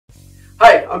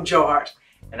I'm Joe Hart.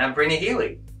 And I'm Brina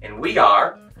Healy, and we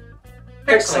are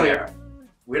Slinger.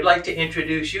 We'd like to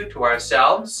introduce you to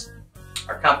ourselves,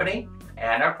 our company,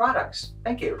 and our products.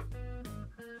 Thank you.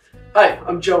 Hi,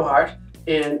 I'm Joe Hart,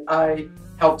 and I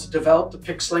helped develop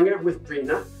the Slinger with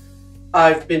Brina.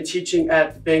 I've been teaching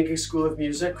at the Bangor School of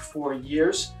Music for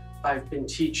years. I've been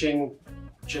teaching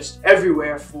just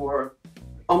everywhere for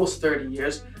almost 30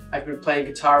 years. I've been playing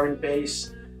guitar and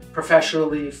bass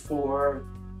professionally for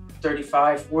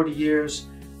 35, 40 years.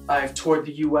 I've toured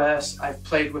the US. I've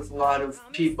played with a lot of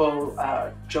people.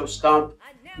 Joe Stump,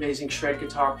 amazing shred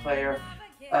guitar player.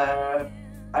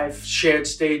 I've shared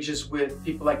stages with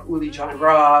people like Uli John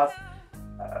Roth,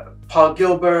 Paul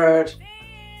Gilbert,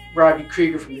 Robbie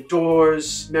Krieger from The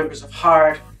Doors, members of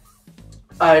Heart.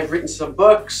 I've written some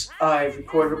books. I've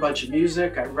recorded a bunch of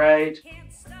music. I write,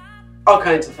 all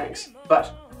kinds of things.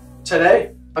 But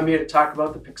today, I'm here to talk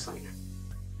about the Slinger.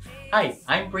 Hi,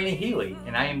 I'm Brina Healy,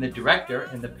 and I am the director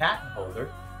and the patent holder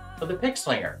for the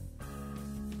Slinger.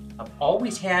 I've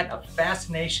always had a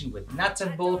fascination with nuts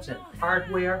and bolts and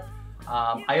hardware.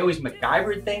 I always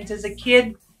MacGyvered things as a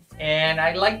kid, and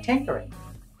I like tinkering.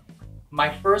 My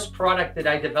first product that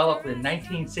I developed in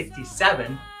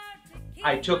 1967,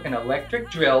 I took an electric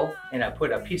drill and I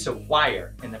put a piece of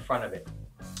wire in the front of it.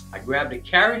 I grabbed a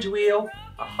carriage wheel,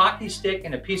 a hockey stick,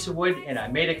 and a piece of wood, and I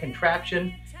made a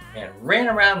contraption and ran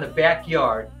around the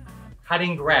backyard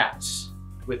cutting grass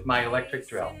with my electric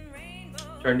drill.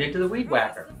 Turned into the weed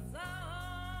whacker.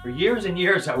 For years and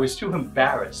years, I was too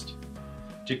embarrassed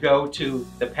to go to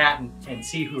the patent and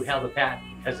see who held the patent,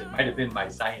 because it might have been my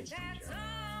science teacher.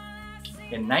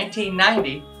 In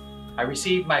 1990, I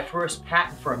received my first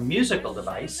patent for a musical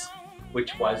device,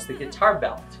 which was the guitar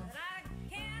belt.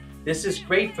 This is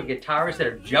great for guitarists that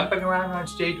are jumping around on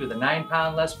stage with a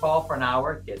 9-pound Les Paul for an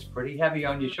hour. It gets pretty heavy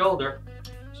on your shoulder,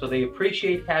 so they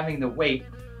appreciate having the weight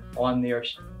on their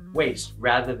waist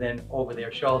rather than over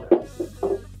their shoulder.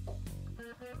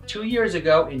 2 years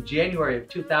ago, in January of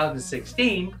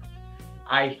 2016,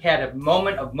 I had a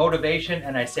moment of motivation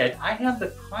and I said, I have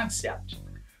the concept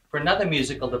for another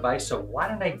musical device, so why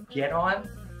don't I get on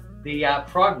the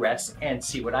progress and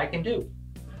see what I can do?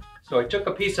 So I took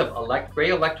a piece of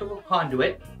gray electrical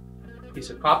conduit, a piece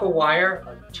of copper wire,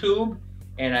 a tube,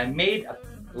 and I made a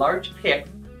large pick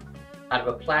out of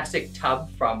a plastic tub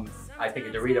from, I think, a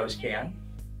Doritos can.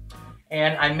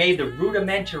 And I made the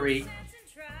rudimentary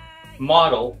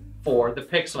model for the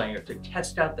Slinger to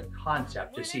test out the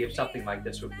concept to see if something like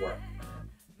this would work.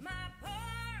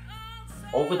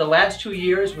 Over the last 2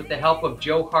 years, with the help of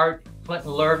Joe Hart,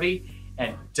 Clinton Lurvy,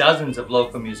 and dozens of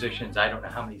local musicians, I don't know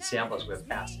how many samples we've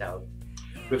passed out,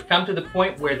 we've come to the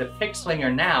point where the Slinger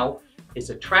now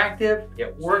is attractive,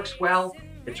 it works well,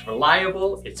 it's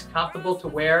reliable, it's comfortable to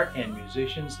wear, and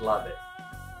musicians love it.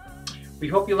 We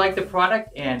hope you like the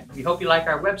product, and we hope you like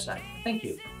our website. Thank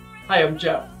you. Hi, I'm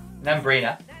Joe. And I'm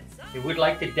Brina. We would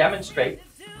like to demonstrate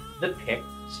the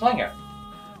Slinger.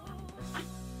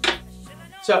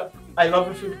 So, I love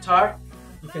it for guitar.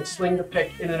 You can sling the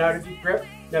pick in and out of your grip.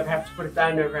 Never have to put it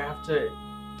down, never have to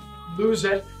lose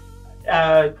it.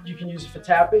 You can use it for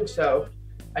tapping, so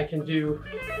I can do,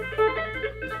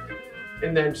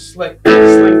 and then sling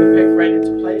the pick right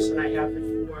into place, and I have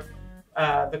it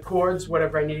for the chords,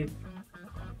 whatever I need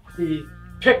the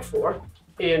pick for.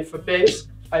 And for bass,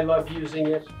 I love using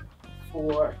it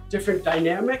for different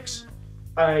dynamics.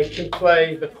 I can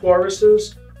play the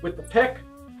choruses with the pick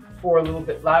for a little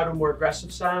bit louder, more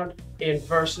aggressive sound, and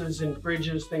verses and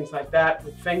bridges, things like that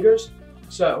with fingers.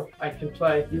 So I can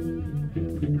play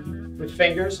with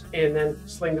fingers and then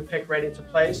sling the pick right into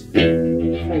place.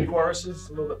 For choruses,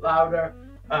 a little bit louder.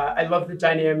 I love the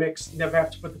dynamics, never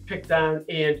have to put the pick down,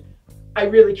 and I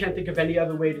really can't think of any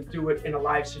other way to do it in a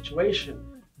live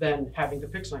situation than having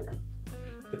the Slinger.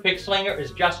 The Slinger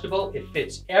is adjustable, it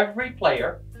fits every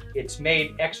player, it's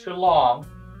made extra long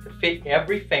to fit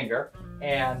every finger,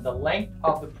 and the length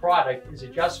of the product is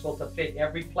adjustable to fit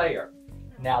every player.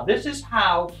 Now this is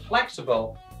how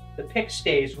flexible the pick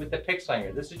stays with the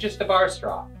Slinger. This is just a bar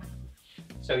straw.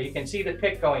 So you can see the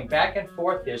pick going back and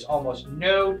forth. There's almost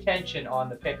no tension on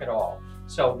the pick at all.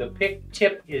 So the pick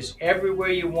tip is everywhere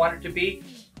you want it to be,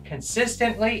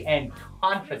 consistently and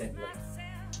confidently.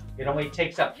 It only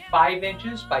takes up 5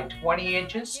 inches by 20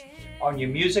 inches on your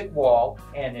music wall,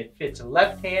 and it fits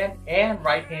left-hand and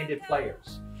right-handed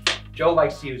players. Joe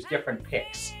likes to use different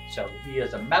picks. So he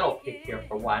has a metal pick here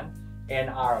for one, and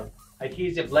our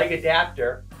adhesive leg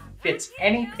adapter fits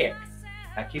any pick.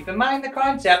 Now keep in mind the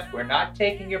concept, we're not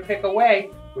taking your pick away,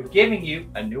 we're giving you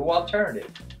a new alternative.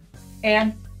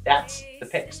 And that's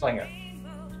the Slinger.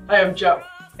 Hi, I'm Joe.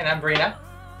 And I'm Brina.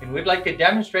 And we'd like to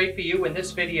demonstrate for you in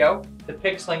this video the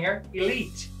Pick Slinger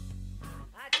Elite.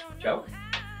 Joe?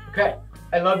 Okay,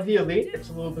 I love the Elite. It's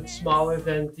a little bit smaller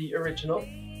than the original,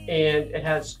 and it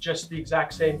has just the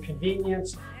exact same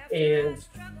convenience and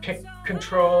pick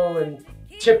control and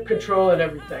tip control and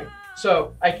everything.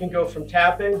 So I can go from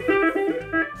tapping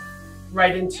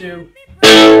right into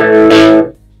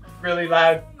really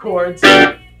loud chords.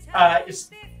 As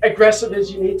aggressive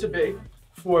as you need to be.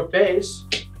 For bass,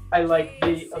 I like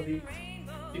the Elite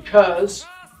because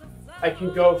I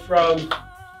can go from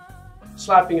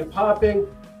slapping and popping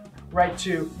right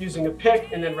to using a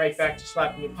pick and then right back to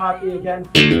slapping and popping again.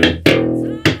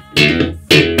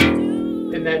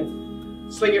 And then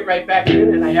sling it right back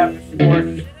in, and I have it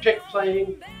for pick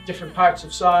playing, different parts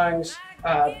of songs,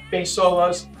 bass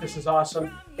solos. This is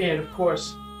awesome. And of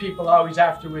course, people always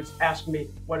afterwards ask me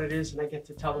what it is, and I get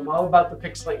to tell them all about the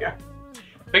Pick Slinger.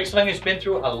 Pick Slinger has been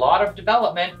through a lot of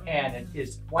development, and it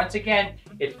is, once again,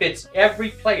 it fits every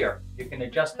player. You can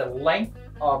adjust the length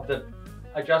of the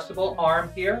adjustable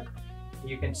arm here.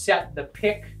 You can set the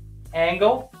pick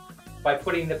angle by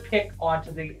putting the pick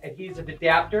onto the adhesive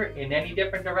adapter in any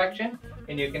different direction,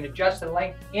 and you can adjust the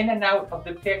length in and out of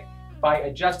the pick by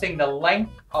adjusting the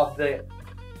length of the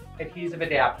adhesive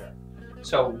adapter.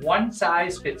 So one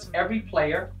size fits every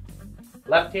player,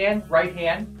 left hand, right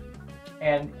hand,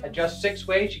 and adjust 6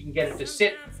 ways. You can get it to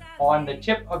sit on the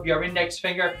tip of your index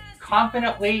finger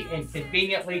confidently and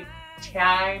conveniently,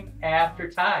 time after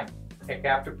time, pick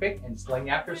after pick and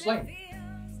sling after sling.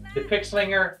 The Pick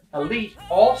Slinger Elite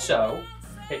also,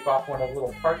 take off one of the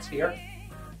little parts here,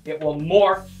 it will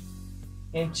morph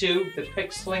into the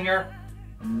Pick Slinger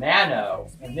Nano,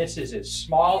 and this is as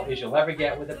small as you'll ever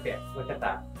get with a pick. Look at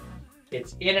that.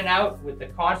 It's in and out with the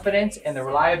confidence and the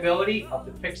reliability of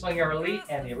the Pick Slinger Elite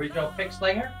and the original Pick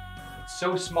Slinger. It's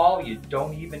so small you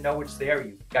don't even know it's there.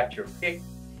 You've got your pick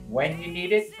when you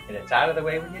need it, and it's out of the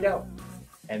way when you don't.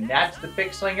 And that's the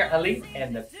Pick Slinger Elite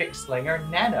and the Pick Slinger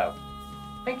Nano.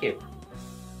 Thank you.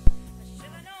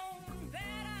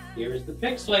 Here's the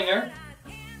Pick Slinger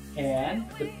and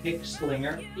the Pick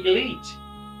Slinger Elite.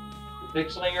 The Pick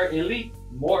Slinger Elite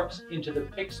morphs into the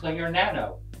Pick Slinger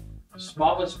Nano, the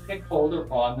smallest pick holder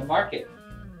on the market.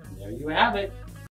 And there you have it.